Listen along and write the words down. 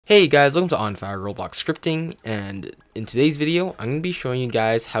Hey guys, welcome to OnFireRobloxScripting, and in today's video I'm going to be showing you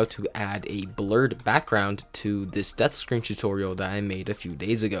guys how to add a blurred background to this death screen tutorial that I made a few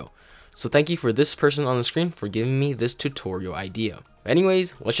days ago. So thank you for this person on the screen for giving me this tutorial idea.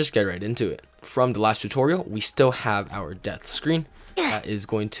 Anyways, let's just get right into it. From the last tutorial, we still have our death screen that is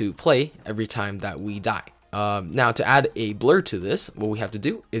going to play every time that we die. Now to add a blur to this, what we have to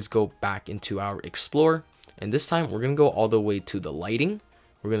do is go back into our Explorer, and this time we're going to go all the way to the lighting.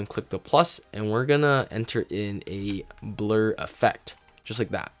 We're going to click the plus and we're going to enter in a blur effect, just like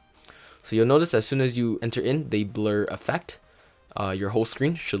that. So you'll notice as soon as you enter in the blur effect, your whole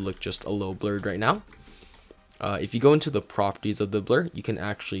screen should look just a little blurred right now. If you go into the properties of the blur, you can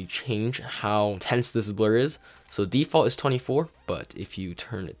actually change how intense this blur is. So default is 24, but if you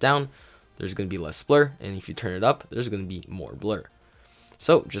turn it down, there's going to be less blur. And if you turn it up, there's going to be more blur.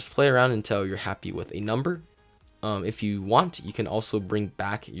 So just play around until you're happy with a number. If you want, you can also bring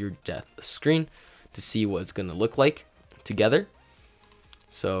back your death screen to see what it's going to look like together.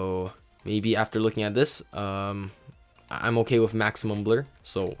 So maybe after looking at this, I'm okay with maximum blur.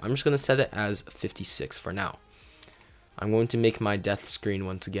 So I'm just going to set it as 56 for now. I'm going to make my death screen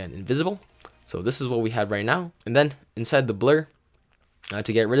once again invisible. So this is what we have right now. And then inside the blur,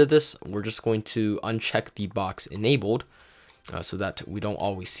 to get rid of this, we're just going to uncheck the box enabled so that we don't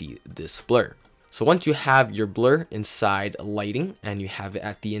always see this blur. So once you have your blur inside lighting and you have it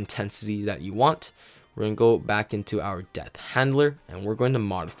at the intensity that you want, we're going to go back into our death handler and we're going to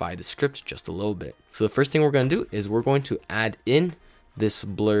modify the script just a little bit. So the first thing we're going to do is we're going to add in this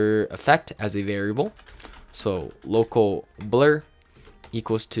blur effect as a variable. So local blur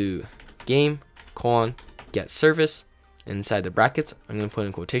equals to game get service. And inside the brackets, I'm going to put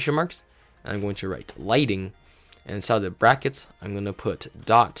in quotation marks and I'm going to write lighting. And inside the brackets, I'm going to put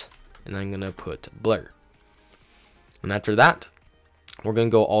dot. And I'm going to put blur. And after that, we're going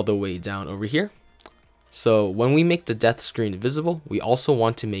to go all the way down over here. So when we make the death screen visible, we also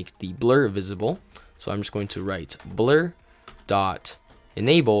want to make the blur visible. So I'm just going to write blur dot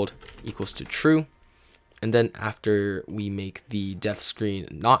enabled equals to true. And then after we make the death screen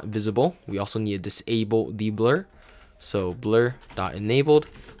not visible, we also need to disable the blur. So blur dot enabled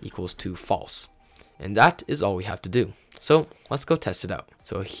equals to false. And that is all we have to do. So let's go test it out.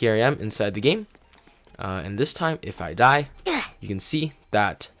 So here I am inside the game. And this time, if I die, you can see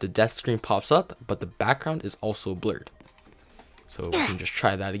that the death screen pops up, but the background is also blurred. So we can just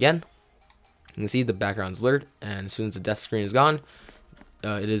try that again. You can see the background's blurred. And as soon as the death screen is gone,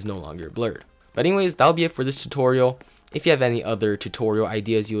 it is no longer blurred. But anyways, that'll be it for this tutorial. If you have any other tutorial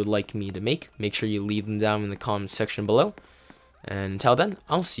ideas you would like me to make sure you leave them down in the comments section below. And until then,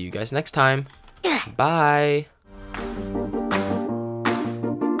 I'll see you guys next time. Bye.